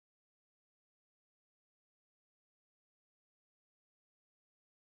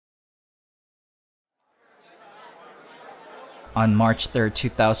On March 3,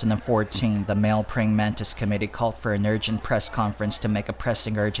 2014, the Male Praying Mantis Committee called for an urgent press conference to make a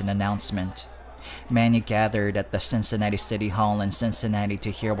pressing urgent announcement. Many gathered at the Cincinnati City Hall in Cincinnati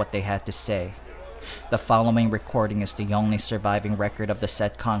to hear what they had to say. The following recording is the only surviving record of the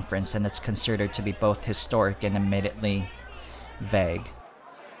said conference, and it's considered to be both historic and admittedly vague.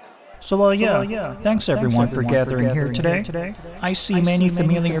 So, thanks everyone for gathering here today. I see many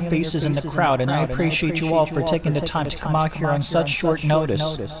familiar faces in the crowd, and I appreciate you all for taking the time to come out here on such short notice.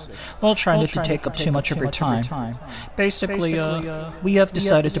 We'll try not to take up too much of your time. Basically, we have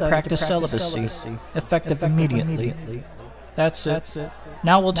decided to practice celibacy, effective immediately. That's it.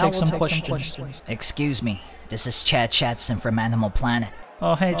 Now we'll take some questions. Excuse me, this is Chad Chatson from Animal Planet.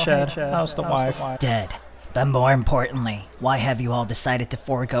 Oh, hey Chad, how's the wife? Dead. But more importantly, why have you all decided to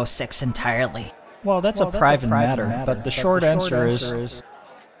forego sex entirely? Well, that's a private matter, but the short answer is...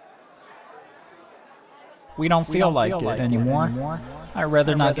 we don't feel like it anymore. I'd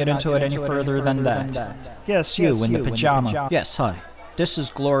rather not get into it any further than that. Yes, you in the pajama. Yes, hi. This is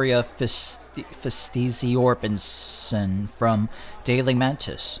Gloria Festezi Orbinson from Daily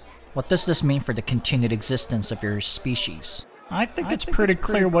Mantis. What does this mean for the continued existence of your species? I think it's pretty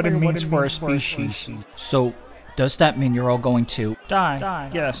clear what it means for our species. So, does that mean you're all going to die?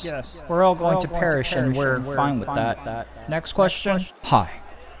 Yes. We're all going to perish, and we're fine with that. Next question? Hi,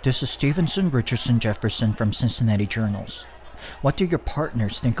 this is Stevenson Richardson Jefferson from Cincinnati Journals. What do your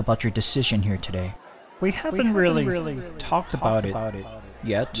partners think about your decision here today? We haven't really talked about it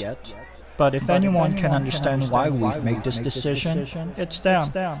yet. But if anyone can understand why we've made this decision, it's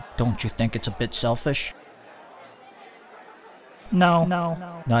them. Don't you think it's a bit selfish? No.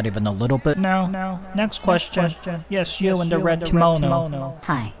 Not even a little bit? No. Next question. Yes, you in the red kimono.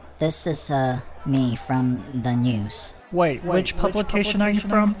 Hi, this is me from the news. Wait, which publication are you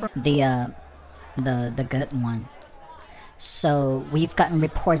from? The good one. So, we've gotten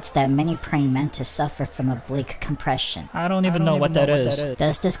reports that many praying mantis suffer from oblique compression. I don't even know what that is.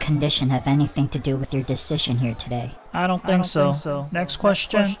 Does this condition have anything to do with your decision here today? I don't think so. Next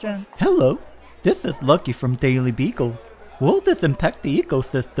question. Hello, this is Lucky from Daily Beagle. Will this impact the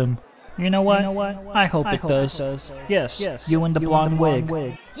ecosystem? You know what? I hope it does. Yes, you in the blonde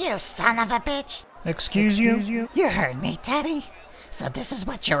wig. You son of a bitch! Excuse you? You heard me, Teddy. So this is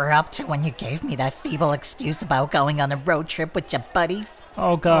what you were up to when you gave me that feeble excuse about going on a road trip with your buddies?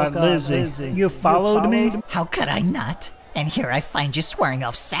 Oh God, Lizzie, you followed me? How could I not? And here I find you swearing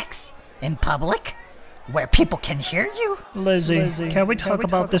off sex? In public? Where people can hear you? Lizzie, can we talk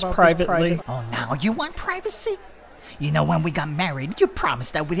about this privately? Oh, now you want privacy? You know, when we got married, you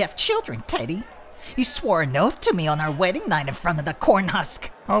promised that we'd have children, Teddy. You swore an oath to me on our wedding night in front of the corn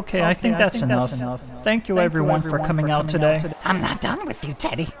husk. Okay, I think that's enough. Thank you everyone for coming out today. I'm not done with you,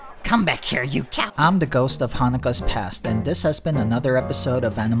 Teddy. Come back here, you cow. I'm the ghost of Hanukkah's past, and this has been another episode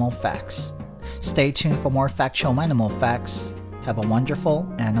of Animal Phax. Stay tuned for more factual animal facts. Have a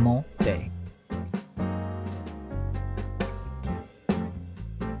wonderful animal day.